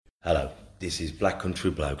Hello, this is Black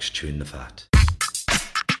Country Blokes chewing the fat.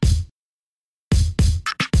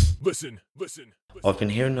 Listen. I've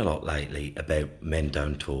been hearing a lot lately about men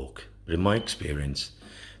don't talk, but in my experience,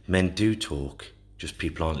 men do talk, just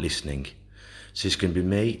people aren't listening. So it's going to be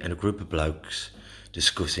me and a group of blokes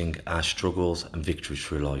discussing our struggles and victories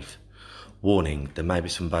through life. Warning, there may be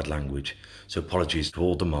some bad language, so apologies to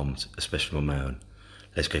all the mums, especially my own.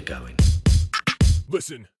 Let's get going.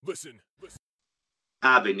 Listen.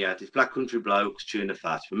 It's Black Country Blokes chewing the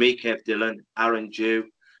fat. For me, Kev Dillon, Aaron Dew,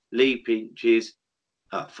 Lee Pinches.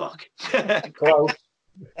 Oh, fuck. Close.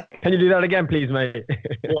 Can you do that again, please, mate?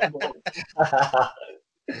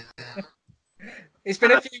 It's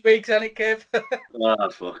been a few weeks, hasn't it, Kev? Oh,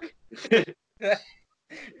 fuck.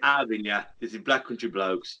 This is Black Country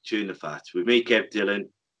Blokes chewing the fat. With me, Kev Dillon,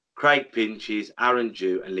 Craig Pinches, Aaron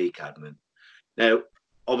Dew, and Lee Cadman. Now,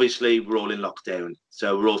 obviously, we're all in lockdown,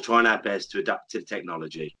 so we're all trying our best to adapt to the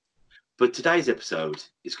technology. But today's episode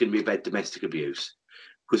is going to be about domestic abuse,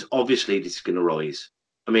 because obviously this is going to rise.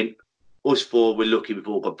 I mean, us four, we're lucky we've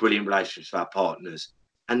all got brilliant relationships with our partners,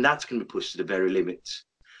 and that's going to be pushed to the very limits.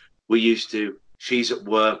 We're used to, she's at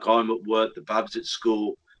work, I'm at work, the bab's at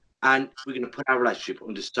school, and we're going to put our relationship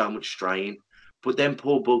under so much strain. But then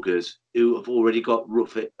poor buggers who have already got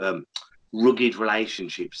rugged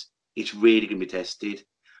relationships, it's really going to be tested.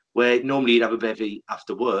 Where normally you'd have a bevy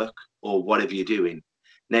after work or whatever you're doing.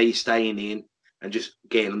 Now you're staying in and just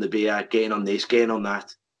getting on the beer, getting on this, getting on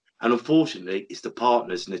that. And unfortunately, it's the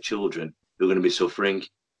partners and the children who are going to be suffering.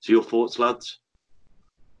 So your thoughts, lads?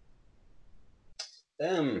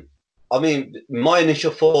 I mean, my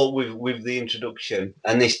initial thought with the introduction,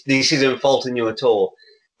 and this isn't faulting you at all,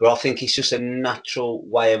 but I think it's just a natural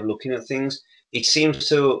way of looking at things. It seems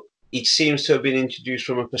to have been introduced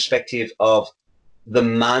from a perspective of the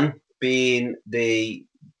man being the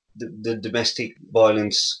domestic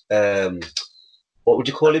violence, what would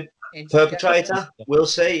you call it? Perpetrator, we'll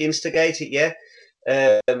say, instigate it, yeah.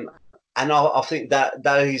 And I think that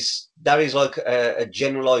is like a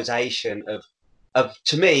generalization of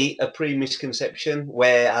to me a pre-misconception,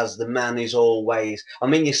 whereas the man is always. I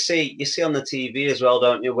mean, you see on the TV as well,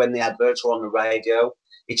 don't you? When the adverts are on the radio,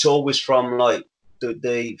 it's always from like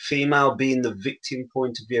the female being the victim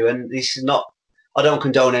point of view, and this is not. I don't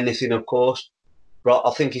condone anything, of course, but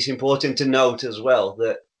I think it's important to note as well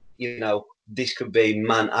that, you know, this could be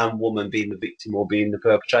man and woman being the victim or being the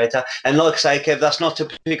perpetrator. And like I say, Kev, that's not to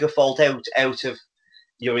pick a fault out of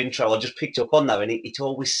your intro. I just picked up on that, and it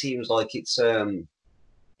always seems like it's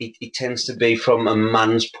it tends to be from a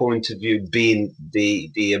man's point of view being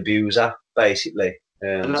the abuser, basically.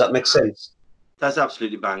 Does that make sense? That's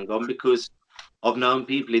absolutely bang on, because I've known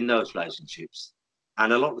people in those relationships.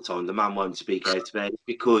 And a lot of the time, the man won't speak out about it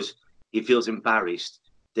because he feels embarrassed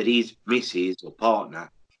that his missus or partner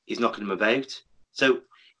is knocking him about. So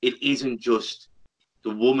it isn't just the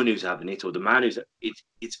woman who's having it or the man who's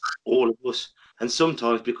it's all of us. And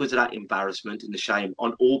sometimes because of that embarrassment and the shame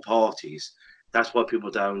on all parties, that's why people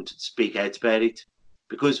don't speak out about it.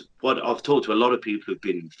 Because what I've talked to a lot of people who've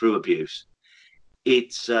been through abuse,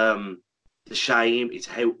 it's the shame, it's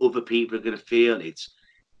how other people are going to feel, it's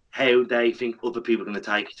how they think other people are going to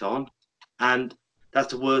take it on. And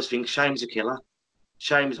that's the worst thing. Shame's a killer.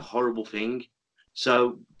 Shame is a horrible thing.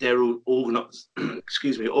 So there are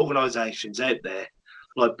organisations out there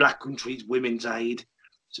like Black Country's Women's Aid.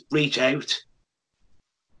 Reach out.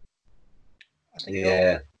 I think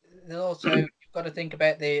there's also you've got to think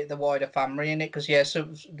about the wider family in it, because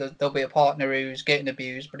there'll be a partner who's getting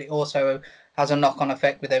abused, but it also has a knock-on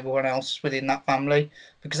effect with everyone else within that family,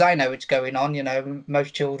 because they know it's going on. You know,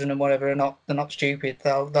 most children and whatever they're not stupid.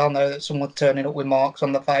 They'll know that someone's turning up with marks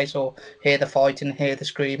on the face, or hear the fighting, hear the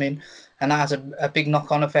screaming, and that has a big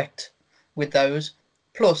knock-on effect with those.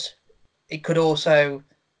 Plus, it could also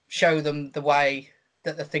show them the way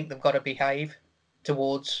that they think they've got to behave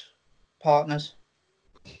towards partners.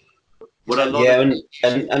 And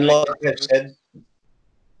like Kev said.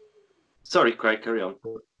 Sorry, Craig, carry on.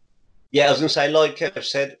 Yeah, I was going to say, like Kev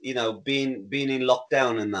said, you know, being in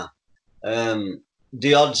lockdown and that,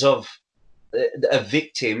 the odds of a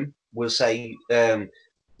victim will say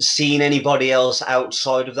seeing anybody else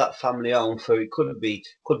outside of that family home for it could be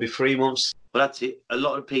 3 months. Well, that's it. A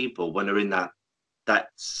lot of people, when they're in that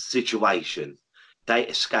situation, they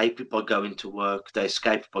escape it by going to work. They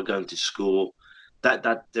escape it by going to school. That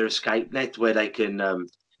their escape net where they can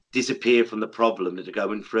disappear from the problem that they're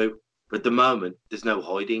going through. But at the moment, there's no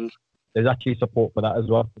hiding. There's actually support for that as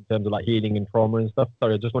well in terms of like healing and trauma and stuff.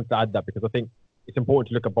 Sorry, I just wanted to add that because I think it's important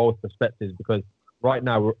to look at both perspectives, because right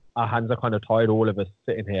now our hands are kind of tied, all of us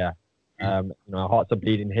sitting here. Our hearts are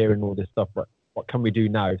bleeding, hearing all this stuff. But what can we do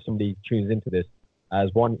now if somebody tunes into this as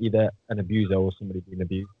one, either an abuser or somebody being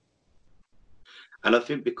abused. And I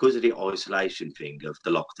think because of the isolation thing of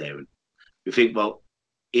the lockdown, we think, well,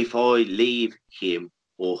 if I leave him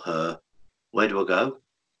or her, where do I go?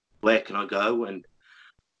 Where can I go? And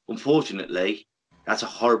unfortunately, that's a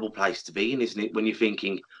horrible place to be in, isn't it? When you're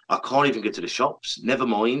thinking, I can't even go to the shops, never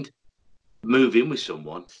mind move in with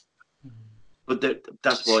someone. But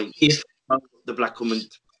that's why the Black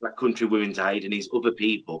Country Women's Aid and these other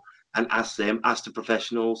people, and ask the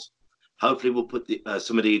professionals. Hopefully we'll put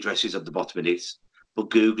some of the addresses at the bottom of this, but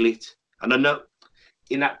Google it. And I know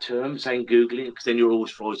in that term saying Google it, because then you're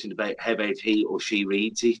always frightened about how about he or she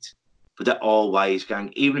reads it. But there are ways,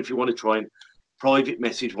 gang. Even if you want to try and private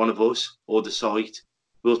message one of us or the site,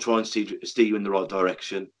 we'll try and steer you in the right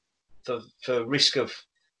direction. For risk of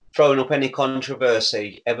throwing up any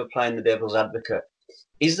controversy, ever playing the devil's advocate,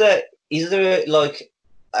 is there like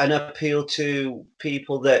an appeal to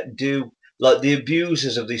people that do, like the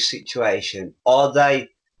abusers of this situation? Are they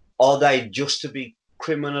just to be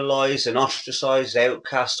criminalised and ostracised,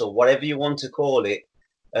 outcast, or whatever you want to call it,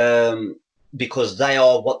 because they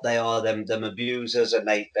are what they are, them abusers and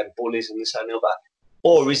them bullies and this and the other?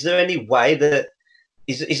 Or is there any way that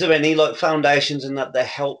is there any like foundations and that they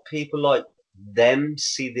help people like them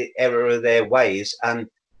see the error of their ways and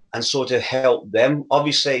sort of help them?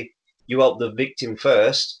 Obviously you help the victim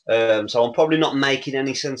first, so I'm probably not making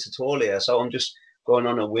any sense at all here, so I'm just going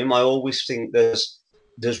on a whim. I always think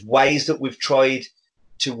there's ways that we've tried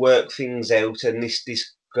to work things out, and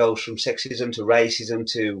this goes from sexism to racism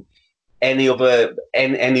to any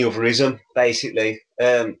otherism basically.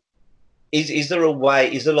 Is there a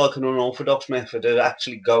way, is there like an unorthodox method of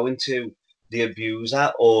actually going to the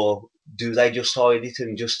abuser, or do they just hide it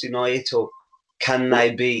and just deny it, or can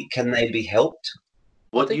they be helped?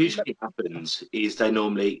 What usually happens is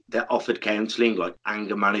they're offered counselling, like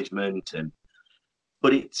anger management,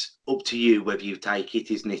 but it's up to you whether you take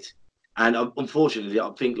it, isn't it? And unfortunately,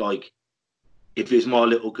 I think like if it's my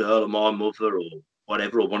little girl or my mother or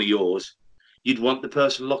whatever, or one of yours, you'd want the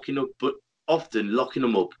person locking up, but often locking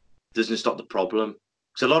them up doesn't stop the problem.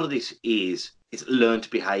 So a lot of this it's learned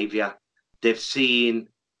behaviour. They've seen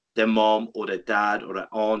their mom or their dad or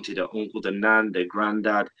their auntie, their uncle, their nan, their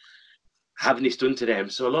granddad having this done to them.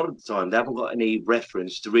 So a lot of the time they haven't got any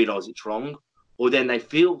reference to realise it's wrong, or then they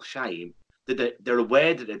feel shame that they're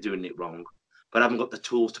aware that they're doing it wrong, but haven't got the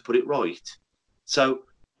tools to put it right. So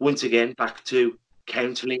once again, back to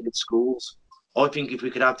counselling at schools. I think if we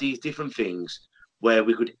could have these different things where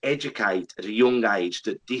we could educate at a young age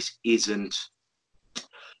that this isn't,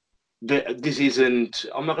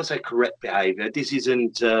 I'm not going to say correct behaviour, this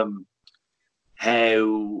isn't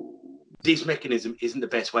how, this mechanism isn't the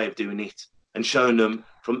best way of doing it, and showing them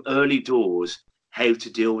from early doors how to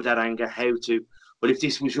deal with that anger, but if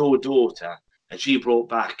this was your daughter and she brought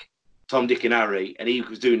back Tom, Dick and Harry and he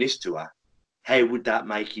was doing this to her, how would that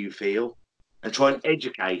make you feel? And try and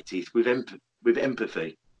educate it with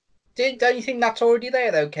empathy. Don't you think that's already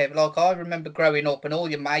there though, Kev? Like I remember growing up and all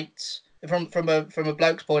your mates, from a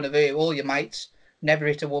bloke's point of view, all your mates never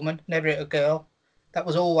hit a woman, never hit a girl. That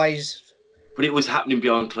was always. But it was happening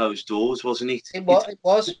behind closed doors, wasn't it? It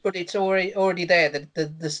was, but it's already there.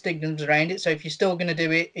 The stigmas around it. So if you're still going to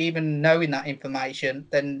do it, even knowing that information,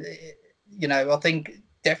 then I think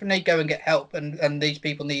definitely go and get help, and these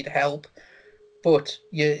people need help. But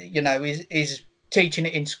is teaching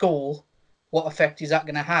it in school, what effect is that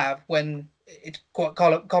going to have when it's quite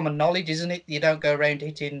common knowledge, isn't it? You don't go around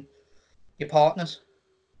hitting your partners.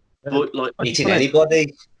 But like hitting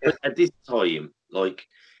anybody at this time, like,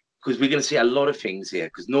 because we're going to see a lot of things here.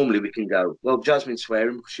 Because normally we can go, well, Jasmine's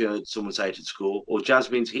swearing because she heard someone say it at school, or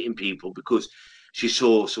Jasmine's hitting people because she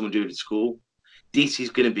saw someone do it at school. This is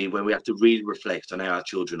going to be when we have to really reflect on how our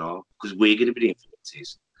children are, because we're going to be the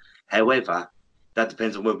influences. However, that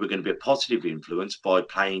depends on whether we're going to be a positive influence by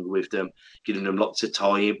playing with them, giving them lots of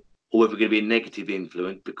time, or whether we're going to be a negative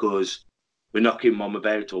influence because we're knocking mom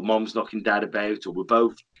about, or mom's knocking dad about, or we're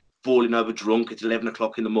both falling over drunk at 11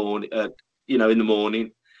 o'clock in the morning, in the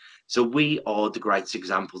morning. So we are the greatest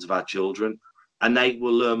examples of our children, and they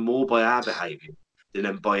will learn more by our behaviour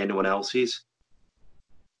than by anyone else's.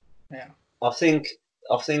 Yeah, I think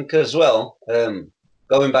as well.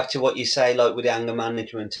 Going back to what you say, like with the anger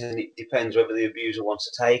management, and it depends whether the abuser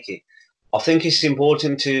wants to take it. I think it's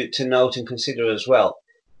important to note and consider as well,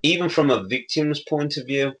 even from a victim's point of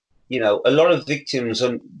view. A lot of victims,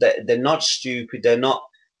 they're not stupid, they're not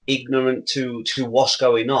ignorant to what's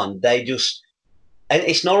going on. They just, and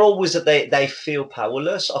it's not always that they feel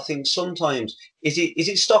powerless. I think sometimes is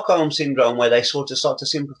it Stockholm syndrome, where they sort of start to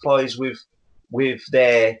sympathise with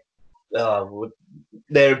their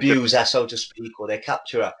their abuser, so to speak, or their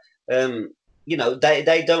capturer. You know,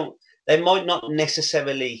 they don't. They might not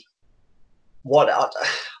necessarily. What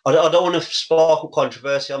I don't want to spark up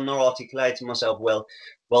controversy. I'm not articulating myself well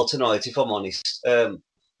tonight, if I'm honest.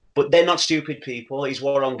 But they're not stupid people, is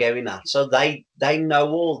what I'm getting at. So they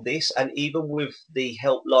know all this, and even with the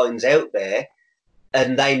helplines out there,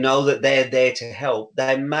 and they know that they're there to help,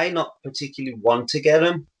 they may not particularly want to get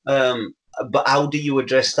them. But how do you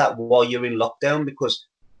address that while you're in lockdown? Because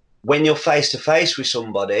when you're face to face with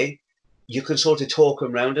somebody, you can sort of talk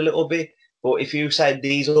them around a little bit. But if you say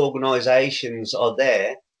these organisations are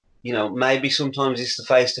there, you know, maybe sometimes it's the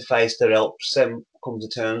face to face that helps them come to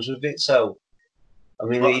terms with it. So, I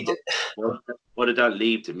mean, what I don't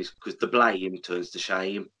leave them is because the blame turns to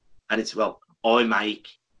shame, and it's, well, I make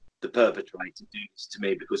the perpetrator do this to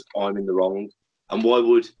me because I'm in the wrong, and why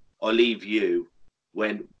would I leave you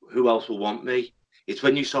when who else will want me? It's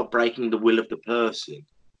when you start breaking the will of the person,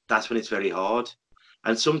 that's when it's very hard.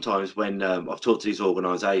 And sometimes when I've talked to these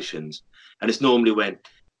organisations, and it's normally when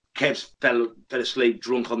Kev fell asleep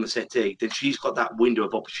drunk on the settee, then she's got that window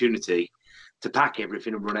of opportunity to pack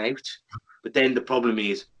everything and run out. But then the problem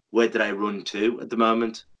is, where do they run to at the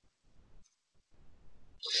moment?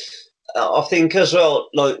 I think as well,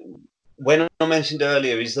 like when I mentioned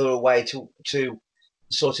earlier, is there a way to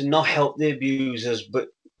sort of not help the abusers, but,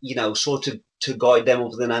 you know, sort of to guide them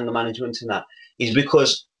other than anger management and that, is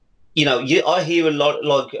because, you know, I hear a lot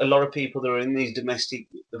of people that are in these domestic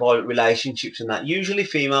violent relationships and that, usually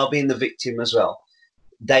female being the victim as well.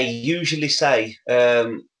 They usually say,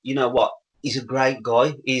 you know what, he's a great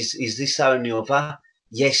guy. Is this, that, and the other?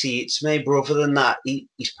 Yes, he hits me, but other than that,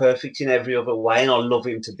 he's perfect in every other way, and I love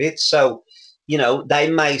him to bits. So, you know, they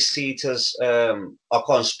may see it as, I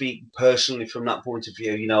can't speak personally from that point of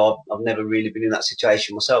view. You know, I've never really been in that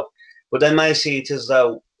situation myself, but they may see it as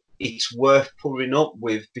though it's worth putting up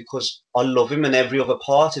with because I love him, and every other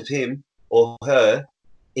part of him or her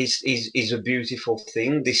is a beautiful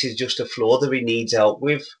thing. This is just a flaw that he needs help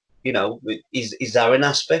with. You know, is there an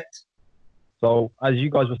aspect? So as you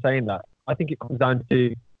guys were saying that, I think it comes down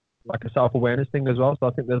to like a self-awareness thing as well. So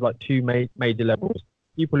I think there's like two major levels.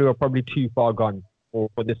 People who are probably too far gone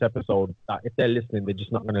for this episode, that if they're listening, they're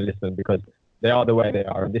just not going to listen because they are the way they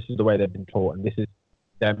are, and this is the way they've been taught, and this is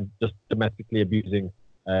them just domestically abusing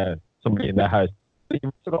somebody in their house.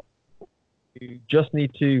 You just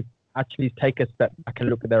need to actually take a step back and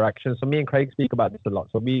look at their actions. So me and Craig speak about this a lot.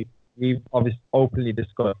 So we've obviously openly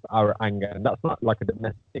discussed our anger, and that's not like a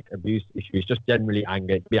domestic abuse issue. It's just generally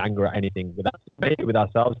anger. It could be anger at anything, with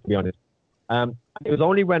ourselves, to be honest. It was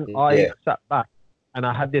only when I sat back and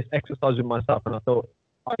I had this exercise with myself, and I thought,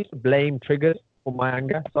 I used to blame triggers for my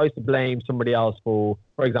anger. So I used to blame somebody else for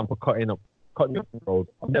example, cutting me off the road.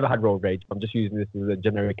 I've never had road rage. I'm just using this as a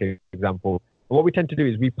generic example. But what we tend to do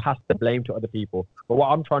is we pass the blame to other people. But what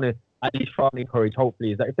I'm trying to at least try and encourage,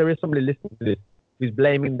 hopefully, is that if there is somebody listening to this who's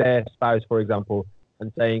blaming their spouse, for example,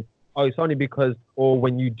 and saying, oh, it's only because, or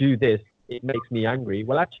when you do this, it makes me angry.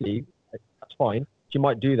 Well, actually, that's fine. She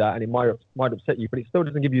might do that and it might upset you, but it still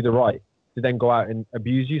doesn't give you the right to then go out and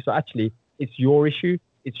abuse you. So actually, it's your issue.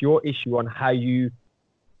 It's your issue on how you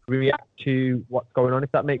react to what's going on,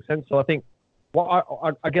 if that makes sense. So I think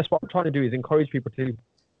I guess what I'm trying to do is encourage people to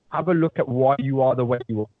have a look at why you are the way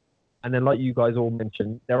you are. And then like you guys all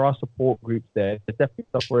mentioned, there are support groups there. There's definitely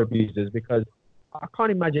stuff for abusers, because I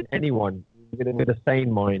can't imagine anyone with a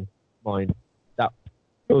sane mind that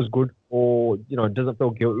feels good or, you know, doesn't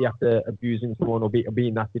feel guilty after abusing someone or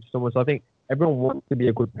being nasty to someone. So I think everyone wants to be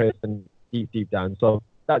a good person deep down. So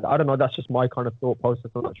that, I don't know, that's just my kind of thought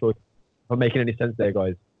process. I'm not sure if I'm making any sense there,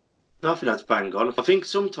 guys. No, I think that's bang on. I think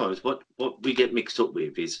sometimes what we get mixed up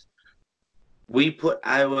with is we put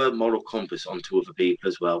our moral compass onto other people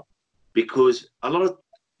as well, because a lot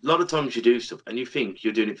of times you do stuff and you think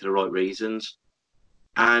you're doing it for the right reasons,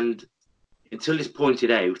 and until it's pointed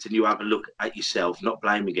out and you have a look at yourself, not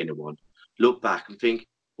blaming anyone, look back and think,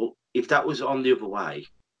 well, if that was on the other way,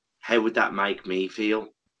 how would that make me feel?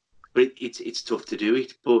 But it's tough to do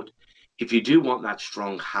it. But if you do want that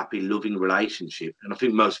strong, happy, loving relationship, and I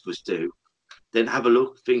think most of us do, then have a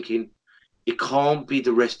look thinking, it can't be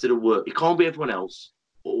the rest of the world. It can't be everyone else.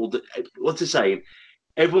 What's the saying?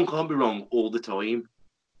 Everyone can't be wrong all the time.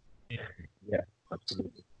 Yeah,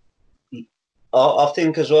 absolutely. I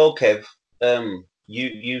think as well, Kev,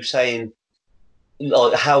 you saying,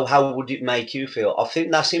 like, how would it make you feel? I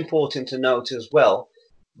think that's important to note as well,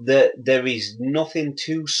 that there is nothing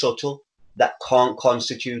too subtle that can't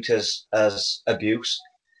constitute as abuse.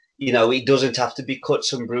 You know, it doesn't have to be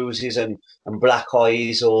cuts and bruises and black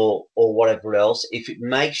eyes or whatever else. If it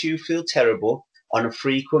makes you feel terrible on a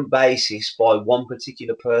frequent basis by one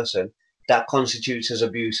particular person, that constitutes as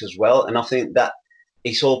abuse as well. And I think that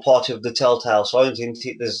it's all part of the telltale signs, isn't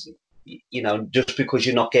it? There's, just because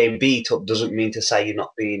you're not getting beat up doesn't mean to say you're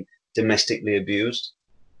not being domestically abused.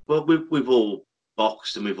 Well, we've all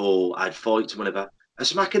boxed and we've all had fights and whatever. A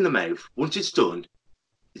smack in the mouth, once it's done,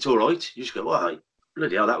 it's all right. You just go, well,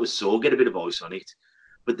 bloody hell, that was sore, get a bit of ice on it.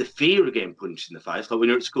 But the fear of getting punched in the face, like when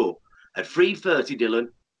you're at school, at 3:30, Dylan,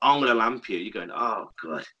 I'm going to lamp you. You're going, oh,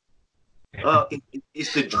 God. Oh,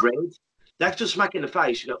 it's the dread. The actual smack in the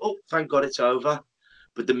face, you go, oh, thank God it's over.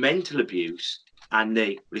 But the mental abuse and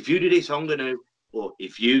if you do this, I'm going to, or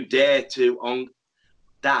if you dare to,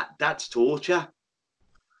 that's torture.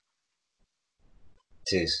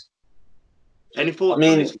 It is. Any thoughts? I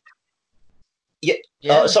mean,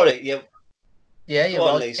 Yeah. Sorry, yeah. Yeah, you're Go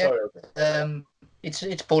on, right. Lee, sorry.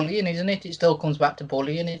 It's bullying, isn't it? It still comes back to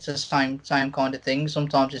bullying. It's the same kind of thing.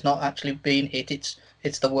 Sometimes it's not actually being hit.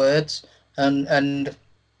 It's the words and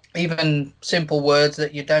even simple words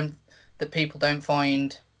that people don't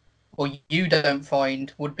find, or you don't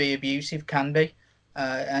find would be abusive, can be.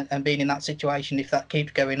 And being in that situation, if that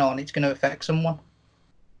keeps going on, it's going to affect someone.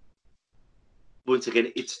 Once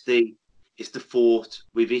again, it's the thought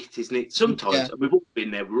with it, isn't it? Sometimes, and we've all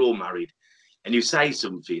been there, we're all married, and you say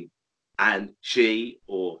something, and she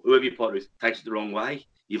or whoever your partner is takes it the wrong way.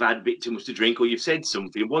 You've had a bit too much to drink, or you've said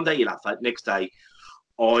something. One day you laugh at, next day,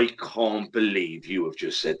 I can't believe you have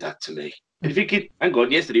just said that to me. And if you could, hang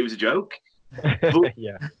on, yesterday was a joke. But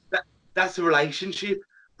Yeah. That's a relationship.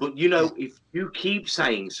 But if you keep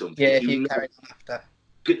saying something, Yeah, if you carry on after,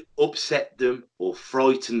 could upset them or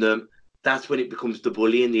frighten them. That's when it becomes the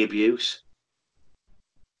bullying, the abuse.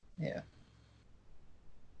 Yeah.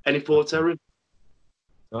 Any thoughts, Aaron?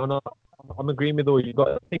 No, I'm agreeing with all you got.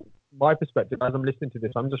 I think my perspective, as I'm listening to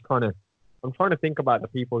this, I'm trying to think about the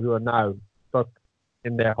people who are now stuck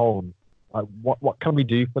in their homes. Like, what can we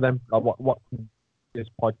do for them? Like, what this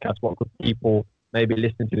podcast? What could people maybe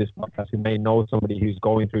listen to this podcast who may know somebody who's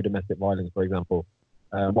going through domestic violence, for example?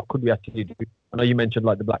 What could we actually do? I know you mentioned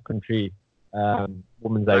like the Black Country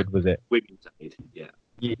Women's Aid, was it? Women's Aid, yeah.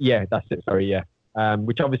 Yeah, that's it. Sorry, yeah.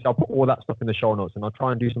 Which obviously I'll put all that stuff in the show notes, and I'll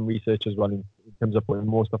try and do some research as well in terms of putting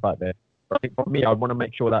more stuff out there. But I think for me, I want to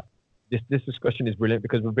make sure that this discussion is brilliant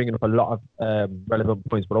because we're bringing up a lot of relevant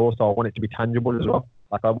points, but also I want it to be tangible as well.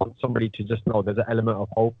 Like, I want somebody to just know there's an element of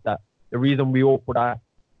hope, that the reason we all put our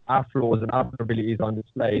flaws and our abilities on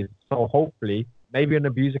display is so hopefully maybe an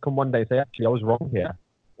abuser can one day say, actually, I was wrong here.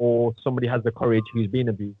 Or somebody has the courage who's been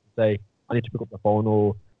abused to say, I need to pick up the phone,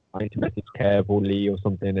 or I need to message Kev or Lee or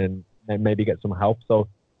something and maybe get some help. So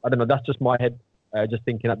I don't know, that's just my head just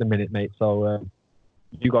thinking at the minute, mate. So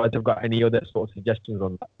you guys have got any other sort of suggestions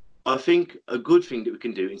on that? I think a good thing that we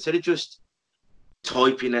can do, instead of just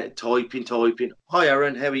typing, hi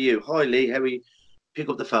Aaron, how are you? Hi Lee, how are you? Pick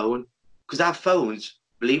up the phone. Because our phones,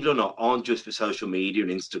 believe it or not, aren't just for social media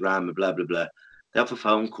and Instagram and blah, blah, blah. They're for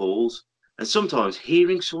phone calls. And sometimes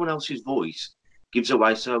hearing someone else's voice gives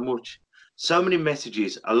away so much. So many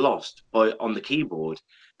messages are lost on the keyboard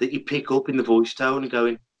that you pick up in the voice tone and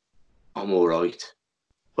going, I'm all right.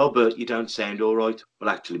 Well, Bert, you don't sound all right.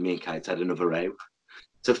 Well, actually, me and Kate had another row.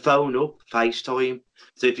 So phone up, FaceTime.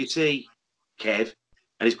 So if you see Kev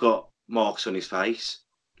and he's got marks on his face,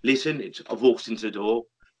 listen, I've walked into the door,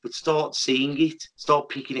 but start seeing it, start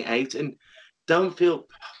picking it out, and don't feel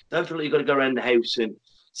like you've got to go around the house and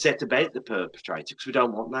set about the perpetrator, because we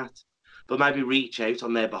don't want that. But maybe reach out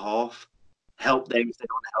on their behalf, help them if they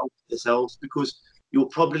don't help themselves, because you'll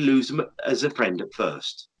probably lose them as a friend at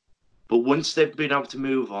first. But once they've been able to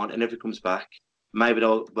move on and everything comes back, maybe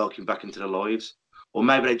they'll welcome back into their lives. Or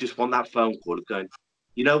maybe they just want that phone call of going,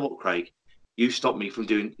 you know what, Craig, you stopped me from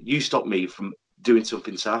doing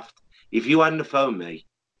something soft. If you hadn't phoned me,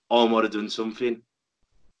 I might have done something.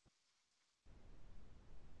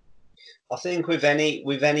 I think with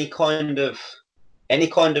any kind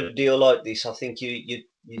of deal like this, I think you're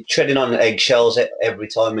treading on eggshells every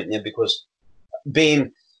time, aren't you? Because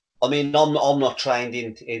I'm not trained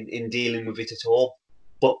in dealing with it at all,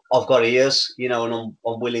 but I've got ears, and I'm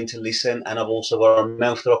willing to listen, and I've also got a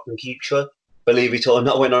mouth that I can keep shut, believe it or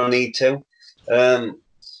not, when I need to.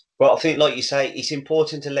 But I think, like you say, it's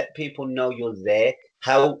important to let people know you're there.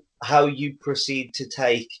 How you proceed to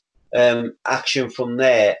take action from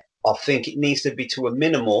there, I think it needs to be to a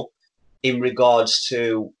minimal in regards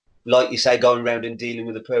to, like you say, going around and dealing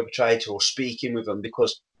with the perpetrator or speaking with them,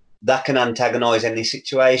 because that can antagonise any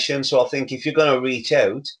situation. So I think if you're going to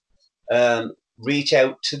reach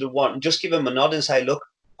out to the one, just give them a nod and say, look,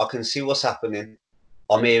 I can see what's happening.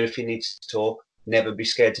 I'm here if you need to talk. never be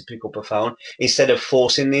scared to pick up a phone. Instead of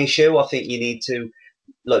forcing the issue, I think you need to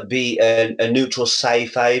be a neutral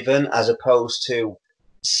safe haven as opposed to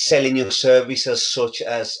selling your service as such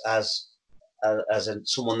as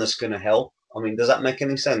someone that's going to help. I mean, does that make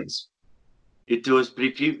any sense? It does, but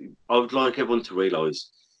I would like everyone to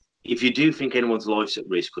realise, if you do think anyone's life's at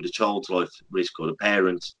risk, or the child's life at risk, or the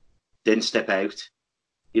parents, then step out.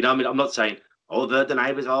 You know what I mean? I'm not saying, oh, the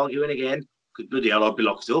neighbours arguing again, because bloody hell, I'd be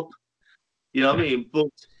locked up. You know what I mean?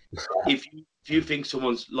 But if you think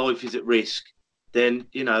someone's life is at risk, then,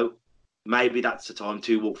 you know, maybe that's the time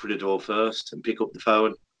to walk through the door first and pick up the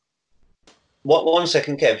phone. What 1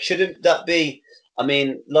 second, Kev? Shouldn't that be? I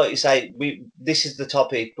mean, like you say, this is the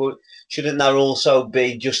topic, but shouldn't there also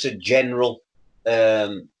be just a general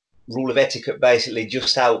rule of etiquette, basically,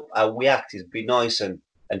 just how we act is be nice and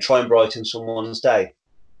try and brighten someone's day.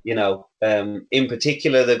 You know, in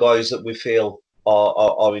particular, the guys that we feel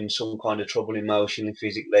are in some kind of trouble emotionally,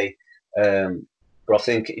 physically. But I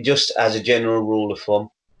think just as a general rule of thumb,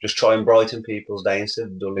 just try and brighten people's day instead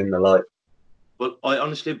of dulling the light. Well, I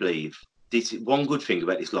honestly believe this one good thing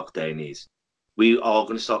about this lockdown is we are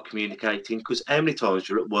going to start communicating, because how many times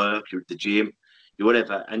you're at work, you're at the gym, you're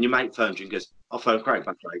whatever, and your mate phones you and goes, I'll phone Craig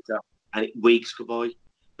back later, and weeks go by.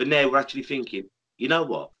 But now we're actually thinking, you know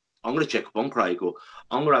what? I'm going to check up on Craig, or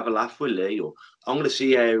I'm going to have a laugh with Lee, or I'm going to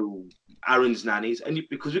see how Aaron's nannies, and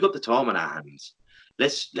because we've got the time on our hands,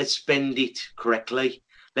 let's spend it correctly.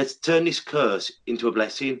 Let's turn this curse into a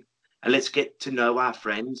blessing, and let's get to know our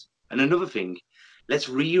friends. And another thing, let's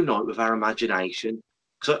reunite with our imagination.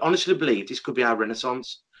 Because I honestly believe this could be our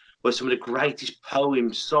renaissance, where some of the greatest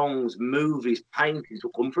poems, songs, movies, paintings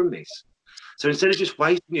will come from this. So instead of just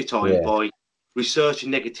wasting your time by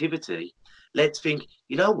researching negativity, let's think,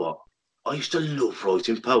 you know what? I used to love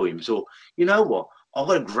writing poems. Or, you know what? I've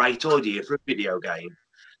got a great idea for a video game.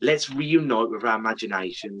 Let's reunite with our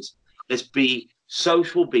imaginations. Let's be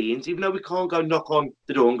social beings, even though we can't go knock on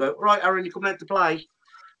the door and go, right, Aaron, you coming out to play?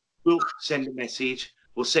 We'll send a message.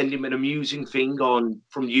 We'll send him an amusing thing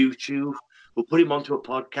from YouTube. We'll put him onto a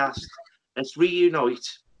podcast. Let's reunite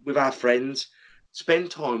with our friends.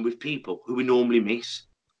 Spend time with people who we normally miss.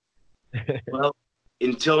 Well,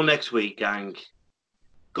 until next week, gang.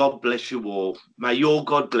 God bless you all. May your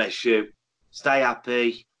God bless you. Stay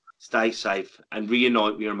happy, stay safe, and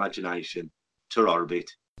reunite with your imagination. Ta-ra a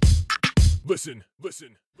bit. Listen.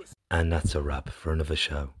 And that's a wrap for another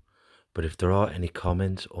show. But if there are any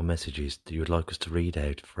comments or messages that you would like us to read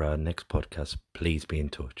out for our next podcast, please be in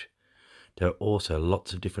touch. There are also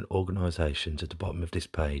lots of different organisations at the bottom of this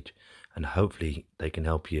page, and hopefully they can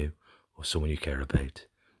help you or someone you care about.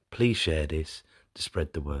 Please share this to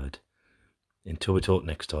spread the word. Until we talk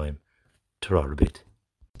next time, ta-ra a bit.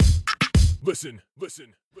 Listen.